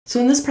So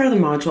in this part of the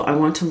module, I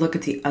want to look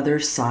at the other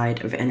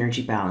side of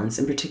energy balance.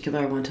 In particular,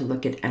 I want to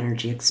look at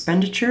energy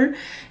expenditure.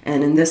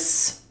 And in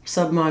this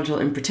submodule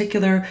in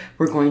particular,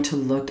 we're going to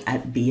look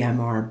at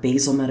BMR,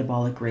 basal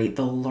metabolic rate,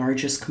 the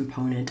largest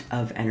component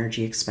of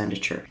energy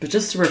expenditure. But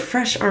just to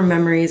refresh our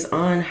memories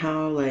on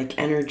how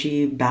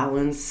energy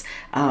balance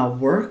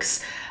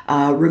works,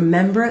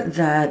 remember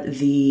that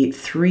the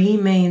three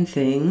main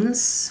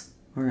things,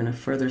 we're going to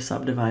further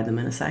subdivide them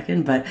in a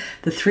second, but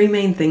the three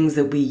main things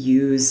that we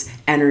use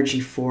energy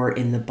for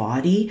in the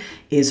body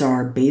is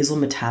our basal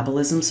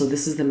metabolism. So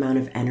this is the amount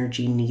of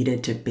energy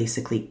needed to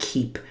basically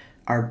keep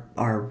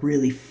our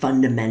really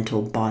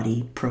fundamental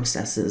body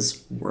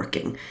processes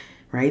working,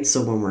 right?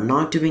 So when we're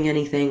not doing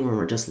anything, when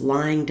we're just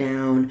lying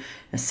down,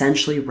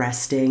 essentially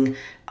resting,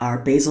 our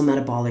basal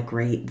metabolic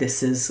rate,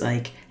 this is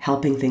like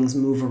helping things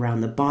move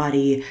around the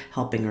body,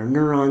 helping our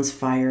neurons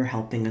fire,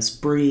 helping us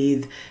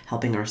breathe,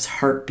 helping our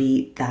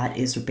heartbeat. That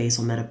is our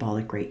basal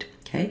metabolic rate.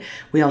 Okay.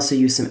 We also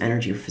use some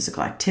energy for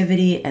physical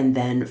activity and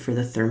then for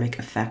the thermic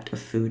effect of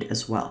food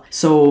as well.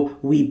 So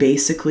we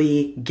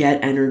basically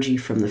get energy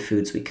from the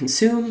foods we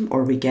consume,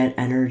 or we get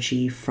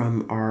energy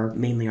from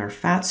mainly our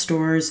fat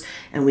stores,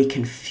 and we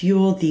can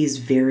fuel these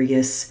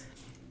various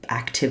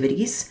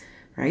activities,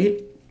 right,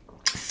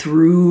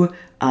 through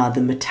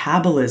the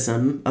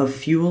metabolism of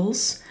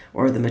fuels,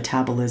 or the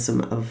metabolism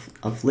of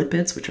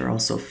lipids, which are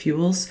also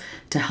fuels,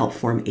 to help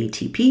form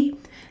ATP.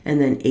 And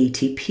then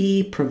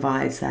ATP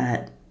provides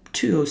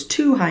those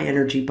two high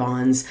energy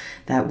bonds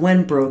that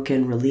when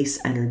broken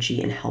release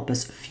energy and help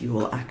us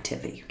fuel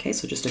activity. Okay,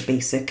 so just a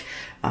basic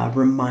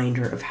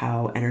reminder of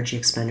how energy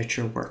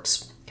expenditure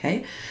works.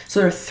 Okay,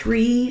 so there are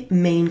three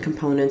main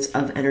components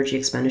of energy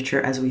expenditure,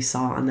 as we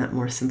saw on that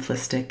more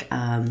simplistic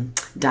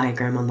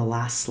diagram on the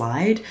last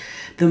slide.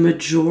 The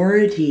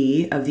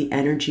majority of the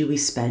energy we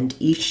spend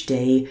each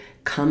day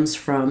comes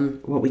from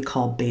what we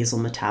call basal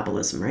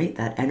metabolism, right?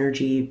 That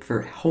energy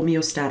for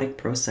homeostatic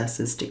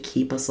processes to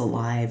keep us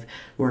alive.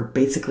 We're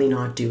basically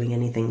not doing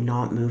anything,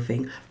 not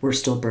moving. We're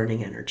still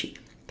burning energy,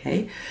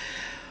 okay?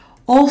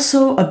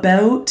 Also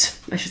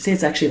I should say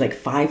it's actually like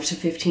 5 to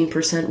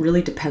 15%,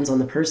 really depends on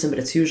the person, but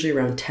it's usually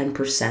around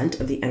 10%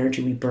 of the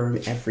energy we burn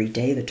every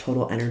day. The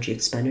total energy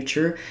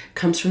expenditure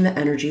comes from the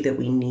energy that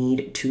we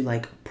need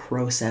to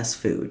process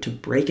food, to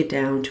break it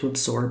down, to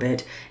absorb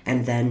it,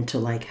 and then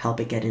to help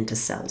it get into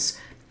cells.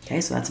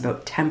 Okay, so that's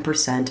about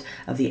 10%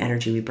 of the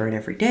energy we burn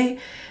every day.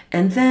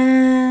 And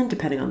then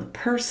depending on the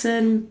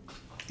person,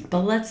 but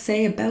let's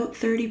say about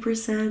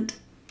 30%,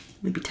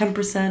 maybe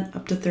 10%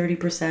 up to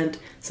 30%,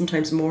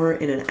 sometimes more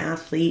in an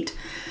athlete.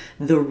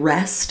 The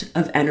rest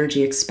of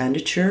energy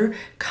expenditure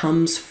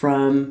comes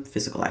from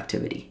physical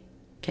activity.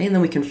 Okay, and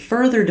then we can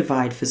further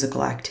divide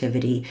physical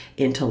activity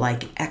into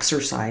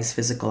exercise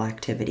physical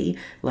activity,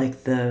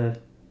 like the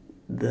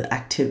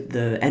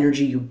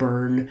energy you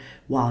burn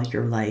while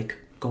you're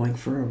going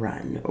for a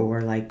run,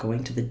 or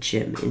going to the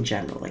gym in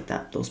general,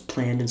 those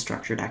planned and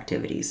structured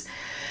activities.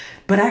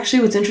 But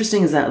actually what's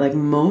interesting is that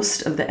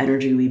most of the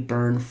energy we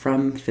burn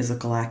from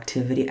physical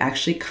activity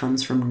actually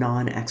comes from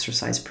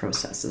non-exercise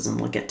processes, and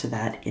we'll get to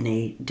that in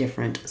a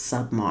different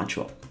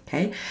submodule.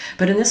 Okay,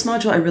 but in this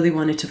module, I really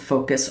wanted to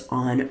focus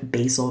on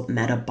basal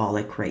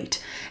metabolic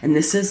rate. And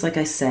this is, like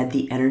I said,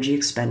 the energy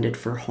expended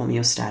for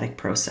homeostatic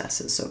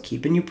processes. So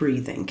keeping you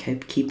breathing,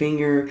 keeping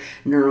your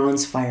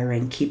neurons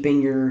firing,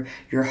 keeping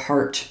your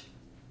heart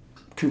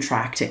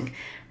contracting,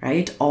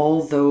 right?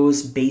 All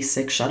those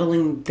basic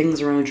shuttling things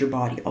around your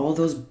body, all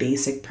those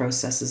basic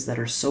processes that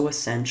are so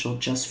essential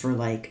just for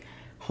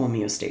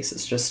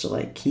homeostasis, just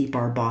to keep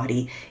our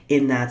body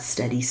in that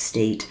steady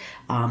state,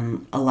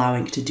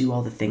 allowing it to do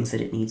all the things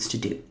that it needs to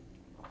do.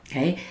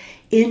 Okay,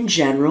 in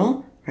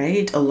general,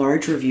 right, a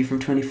large review from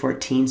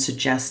 2014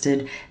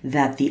 suggested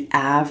that the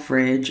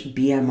average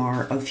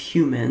BMR of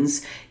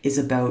humans is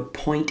about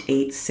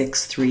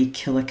 0.863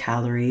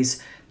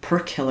 kilocalories per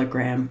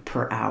kilogram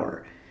per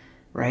hour.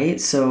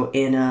 Right? So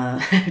in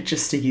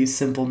just to use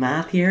simple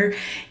math here,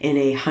 in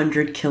a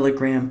 100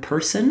 kilogram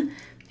person,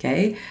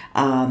 okay,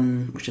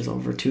 which is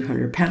over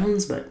 200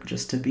 pounds, but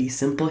just to be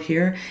simple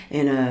here,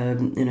 in a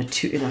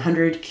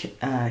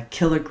 100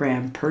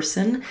 kilogram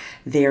person,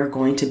 they are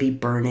going to be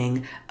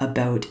burning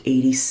about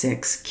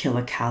 86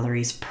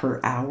 kilocalories per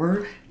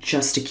hour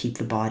just to keep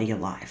the body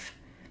alive.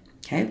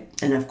 Okay,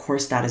 and of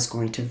course that is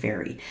going to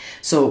vary.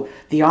 So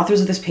the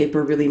authors of this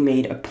paper really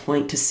made a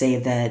point to say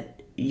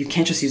that you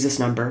can't just use this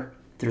number.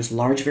 There's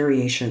large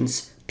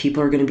variations.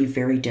 People are going to be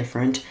very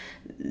different.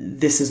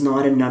 This is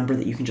not a number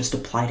that you can just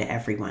apply to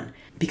everyone,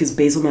 because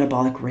basal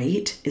metabolic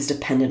rate is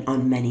dependent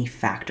on many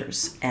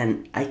factors.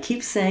 And I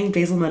keep saying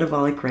basal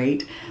metabolic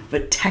rate,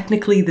 but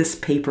technically this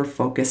paper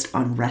focused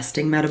on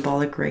resting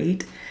metabolic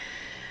rate.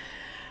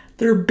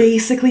 They're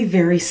basically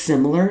very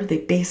similar. They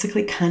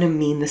basically kind of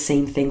mean the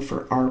same thing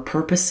for our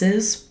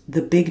purposes.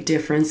 The big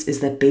difference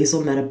is that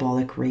basal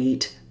metabolic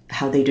rate,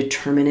 how they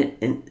determine it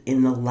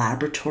in the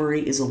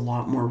laboratory, is a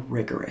lot more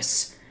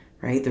rigorous,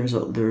 right?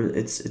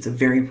 It's a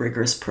very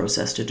rigorous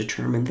process to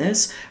determine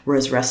this,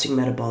 whereas resting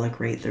metabolic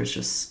rate, there's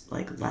just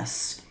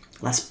less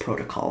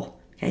protocol.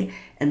 Okay,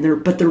 and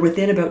they're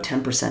within about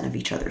 10% of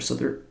each other. So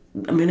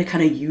I'm going to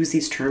kind of use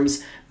these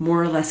terms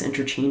more or less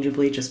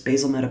interchangeably. Just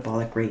basal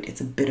metabolic rate,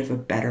 it's a bit of a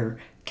better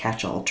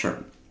catch-all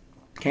term.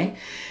 Okay,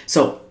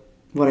 so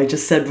what I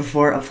just said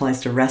before applies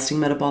to resting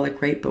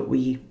metabolic rate, but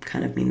we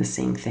kind of mean the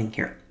same thing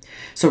here.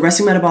 So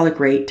resting metabolic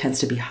rate tends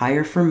to be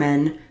higher for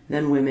men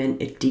than women.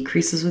 It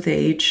decreases with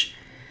age.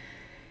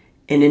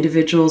 In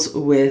individuals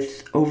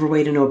with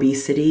overweight and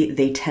obesity,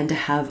 they tend to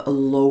have a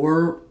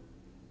lower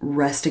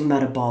resting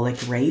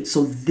metabolic rate,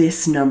 so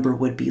this number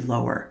would be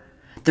lower.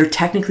 They're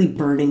technically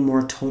burning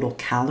more total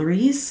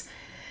calories,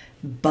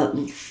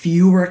 but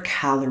fewer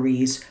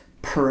calories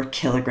per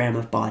kilogram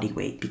of body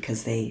weight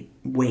because they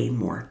weigh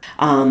more.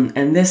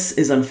 And this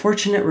is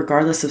unfortunate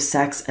regardless of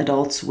sex.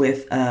 Adults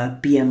with a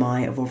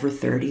BMI of over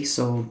 30,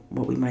 so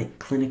what we might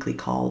clinically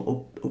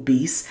call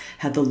obese,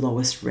 have the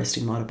lowest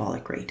resting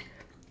metabolic rate.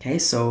 Okay,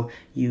 so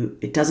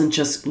it doesn't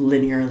just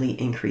linearly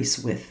increase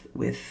with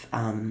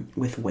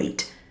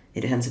weight.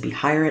 It tends to be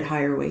higher at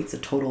higher weights.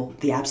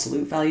 The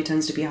absolute value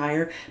tends to be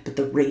higher, but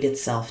the rate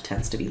itself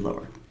tends to be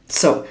lower.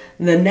 So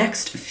the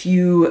next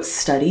few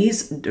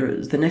studies,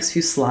 or the next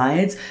few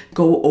slides,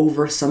 go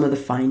over some of the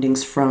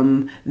findings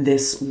from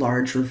this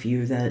large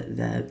review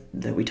that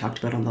we talked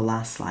about on the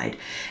last slide.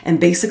 And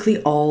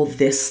basically all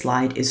this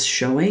slide is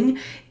showing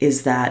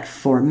is that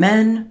for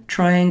men,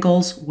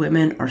 triangles,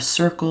 women are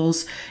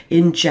circles.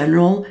 In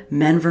general,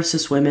 men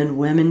versus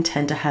women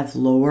tend to have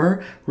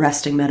lower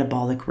resting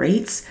metabolic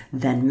rates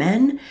than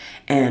men.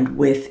 And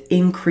with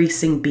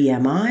increasing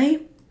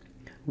BMI,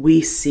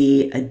 we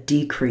see a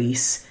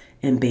decrease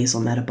in basal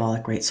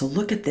metabolic rate. So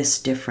look at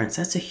this difference.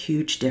 That's a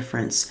huge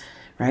difference,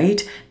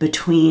 right?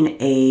 Between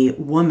a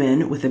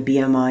woman with a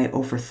BMI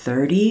over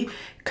 30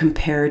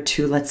 compared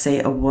to, let's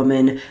say, a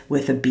woman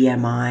with a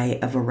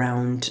BMI of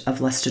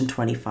less than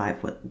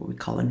 25, what we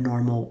call a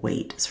normal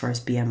weight as far as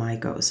BMI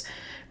goes,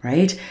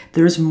 right?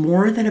 There's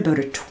more than about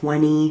a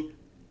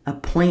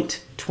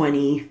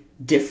 0.20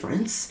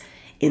 difference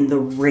in the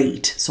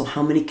rate. So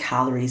how many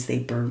calories they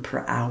burn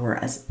per hour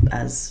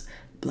as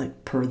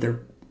like per their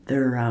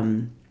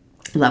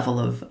level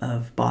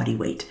of body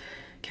weight.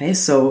 Okay,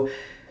 so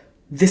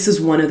this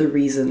is one of the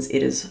reasons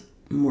it is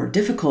more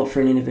difficult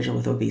for an individual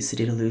with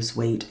obesity to lose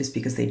weight, is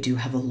because they do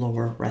have a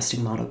lower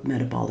resting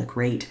metabolic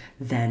rate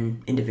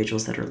than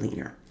individuals that are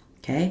leaner.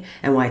 Okay,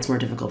 and why it's more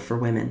difficult for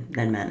women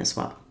than men as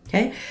well.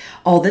 Okay,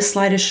 all this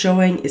slide is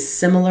showing is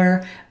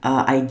similar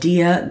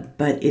idea,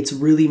 but it's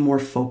really more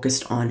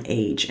focused on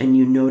age. And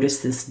you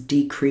notice this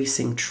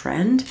decreasing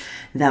trend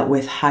that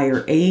with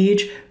higher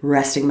age,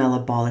 resting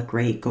metabolic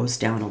rate goes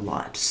down a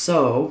lot.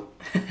 So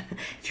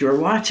if you're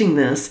watching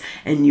this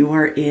and you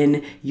are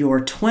in your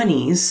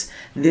 20s,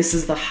 this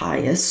is the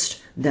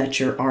highest that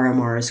your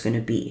RMR is going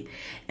to be.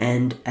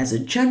 And as a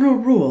general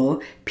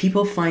rule,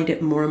 people find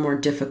it more and more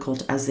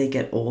difficult as they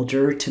get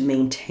older to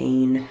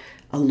maintain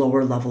a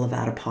lower level of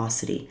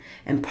adiposity.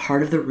 And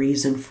part of the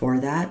reason for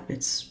that,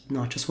 it's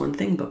not just one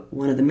thing, but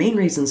one of the main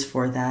reasons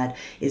for that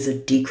is a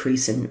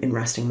decrease in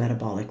resting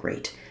metabolic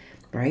rate,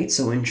 right?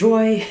 So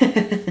enjoy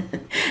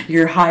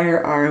your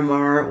higher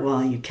RMR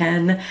while you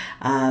can,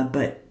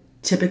 but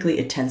typically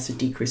it tends to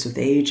decrease with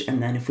age.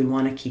 And then if we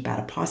want to keep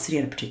adiposity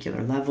at a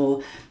particular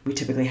level, we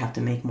typically have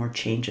to make more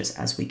changes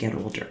as we get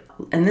older.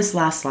 And this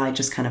last slide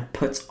just kind of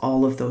puts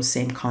all of those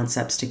same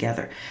concepts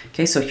together.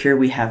 Okay, so here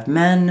we have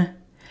men,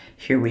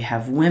 here we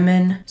have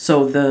women.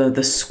 So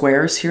the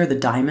squares here, the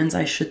diamonds,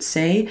 I should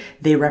say,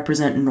 they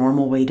represent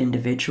normal weight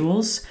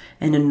individuals.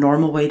 And in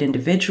normal weight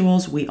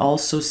individuals, we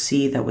also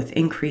see that with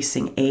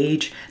increasing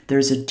age,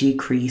 there's a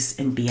decrease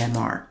in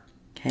BMR.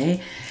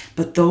 Okay,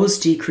 but those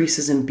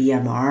decreases in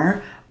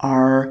BMR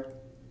are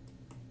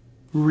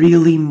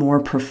really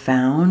more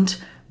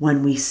profound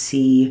when we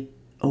see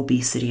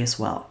obesity as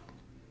well.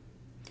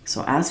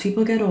 So as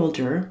people get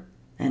older,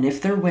 and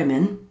if they're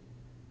women,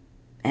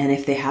 and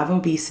if they have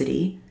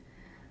obesity,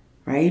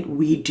 right,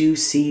 we do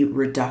see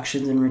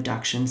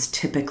reductions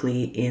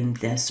typically in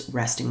this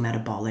resting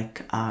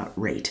metabolic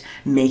rate,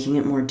 making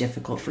it more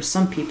difficult for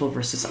some people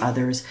versus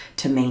others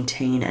to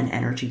maintain an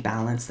energy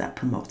balance that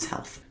promotes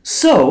health.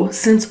 So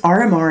since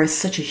RMR is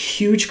such a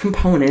huge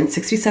component,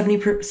 60 to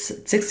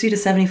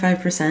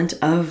 75%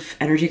 of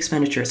energy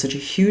expenditure, such a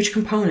huge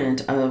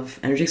component of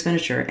energy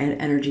expenditure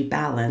and energy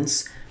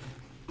balance,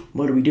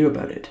 what do we do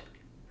about it,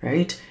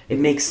 right? It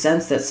makes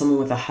sense that someone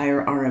with a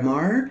higher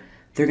RMR,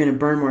 they're going to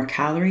burn more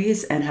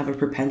calories and have a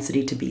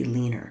propensity to be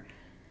leaner,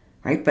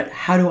 right? But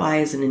how do I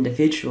as an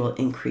individual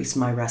increase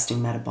my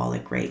resting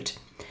metabolic rate?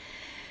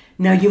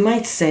 Now you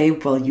might say,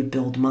 well, you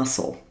build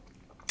muscle.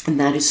 And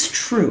that is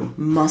true.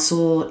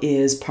 Muscle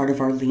is part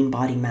of our lean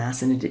body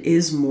mass, and it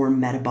is more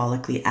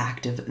metabolically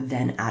active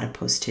than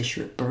adipose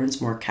tissue. It burns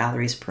more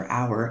calories per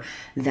hour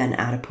than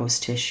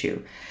adipose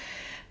tissue.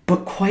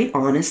 But quite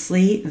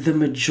honestly, the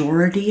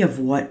majority of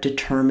what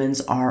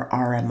determines our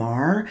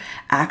RMR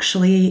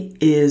actually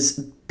is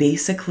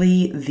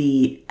basically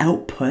the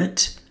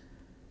output,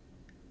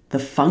 the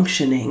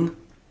functioning,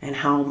 and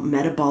how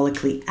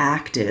metabolically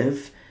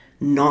active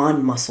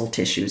non-muscle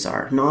tissues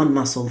are,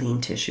 non-muscle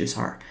lean tissues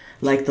are.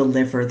 like the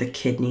liver, the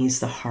kidneys,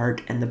 the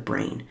heart, and the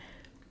brain,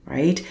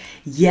 right?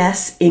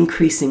 Yes,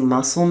 increasing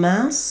muscle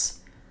mass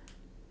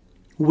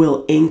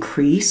will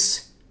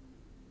increase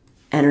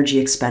energy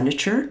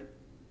expenditure.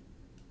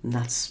 And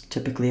that's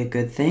typically a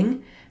good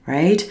thing,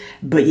 right?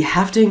 But you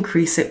have to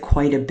increase it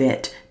quite a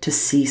bit to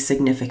see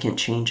significant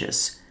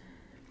changes.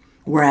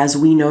 Whereas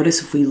we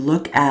notice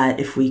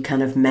if we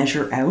kind of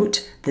measure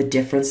out the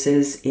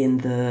differences in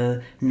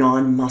the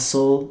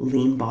non-muscle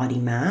lean body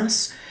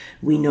mass,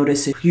 we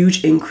notice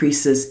huge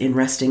increases in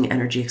resting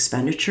energy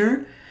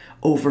expenditure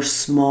over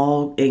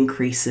small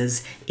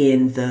increases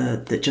in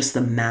just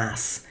the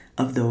mass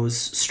of those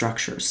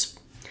structures.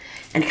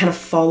 And kind of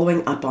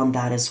following up on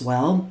that as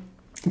well,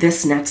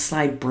 this next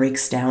slide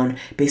breaks down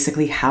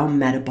basically how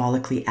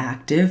metabolically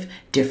active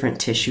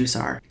different tissues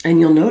are. And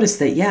you'll notice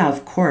that, yeah,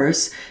 of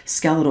course,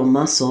 skeletal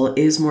muscle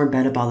is more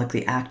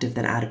metabolically active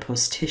than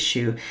adipose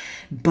tissue,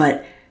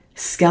 but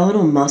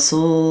skeletal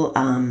muscle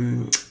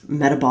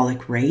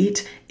metabolic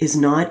rate is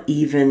not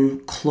even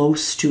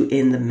close to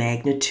in the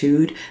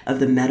magnitude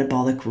of the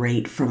metabolic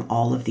rate from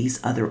all of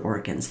these other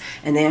organs.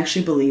 And they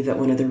actually believe that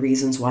one of the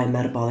reasons why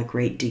metabolic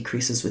rate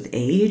decreases with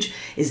age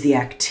is the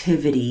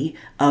activity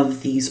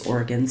of these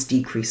organs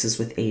decreases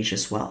with age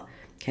as well.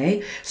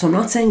 Okay, so I'm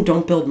not saying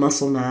don't build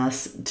muscle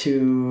mass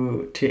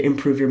to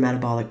improve your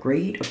metabolic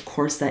rate. Of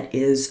course, that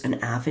is an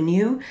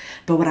avenue.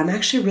 But what I'm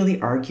actually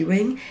really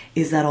arguing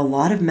is that a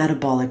lot of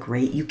metabolic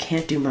rate you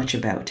can't do much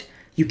about.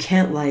 You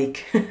can't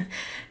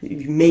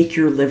make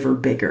your liver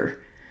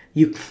bigger.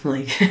 You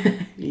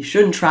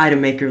shouldn't try to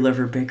make your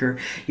liver bigger.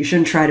 You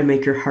shouldn't try to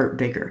make your heart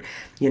bigger.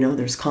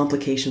 There's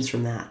complications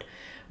from that.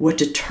 What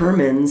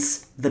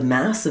determines the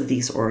mass of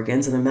these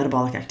organs and the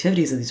metabolic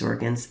activities of these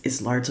organs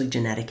is largely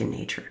genetic in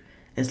nature.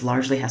 It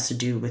largely has to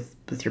do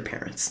with your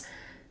parents,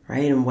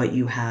 right? And what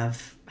you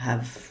have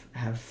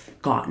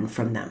gotten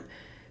from them,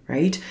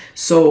 right?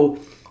 So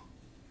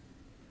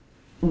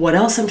what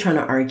else I'm trying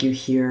to argue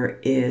here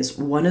is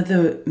one of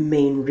the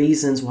main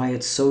reasons why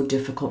it's so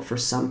difficult for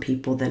some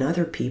people than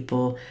other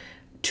people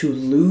to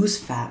lose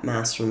fat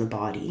mass from the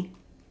body,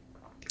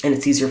 and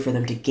it's easier for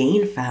them to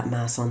gain fat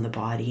mass on the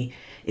body,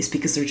 is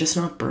because they're just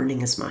not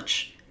burning as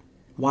much.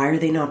 Why are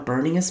they not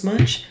burning as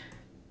much?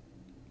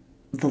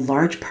 The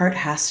large part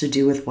has to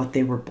do with what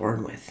they were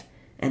born with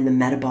and the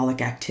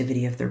metabolic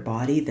activity of their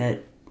body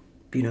that,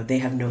 they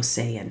have no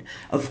say in.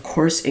 Of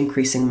course,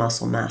 increasing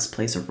muscle mass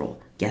plays a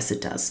role. Yes,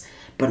 it does.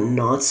 But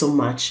not so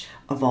much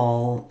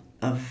not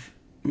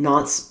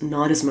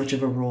as much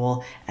of a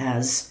role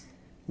as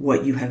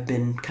what you have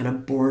been kind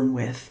of born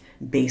with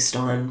based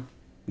on,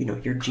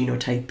 your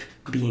genotype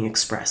being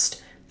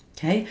expressed.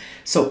 Okay,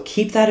 so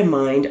keep that in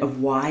mind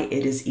of why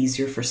it is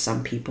easier for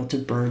some people to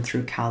burn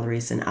through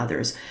calories than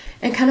others.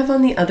 And kind of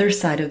on the other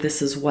side of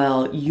this as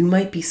well, you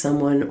might be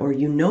someone or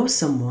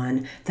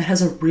someone that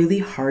has a really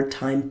hard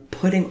time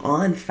putting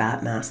on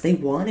fat mass. They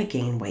want to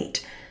gain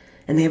weight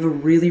and they have a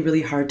really,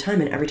 really hard time.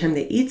 And every time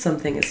they eat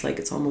something, it's like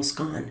it's almost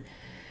gone.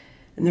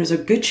 And there's a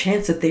good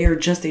chance that they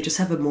just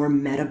have a more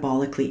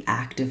metabolically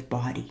active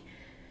body,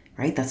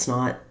 right? That's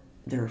not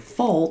their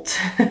fault.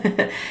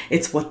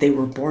 It's what they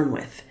were born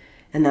with.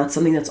 And that's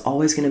something that's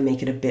always going to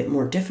make it a bit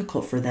more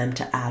difficult for them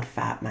to add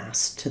fat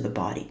mass to the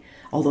body,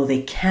 although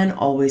they can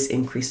always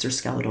increase their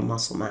skeletal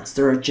muscle mass.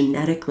 There are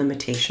genetic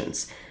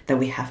limitations that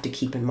we have to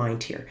keep in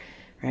mind here,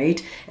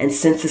 right? And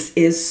since this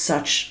is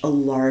such a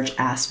large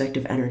aspect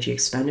of energy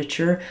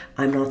expenditure,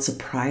 I'm not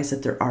surprised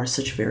that there are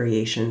such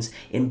variations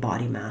in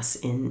body mass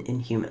in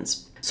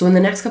humans. So in the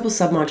next couple of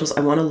submodules,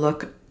 I want to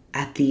look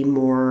at the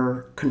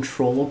more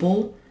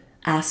controllable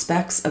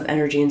aspects of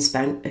energy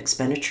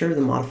expenditure, the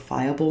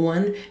modifiable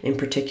one, in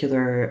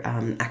particular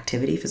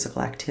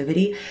physical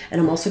activity. And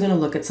I'm also going to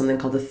look at something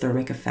called the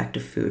thermic effect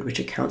of food, which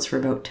accounts for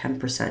about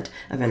 10%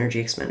 of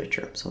energy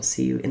expenditure. So I'll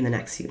see you in the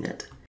next unit.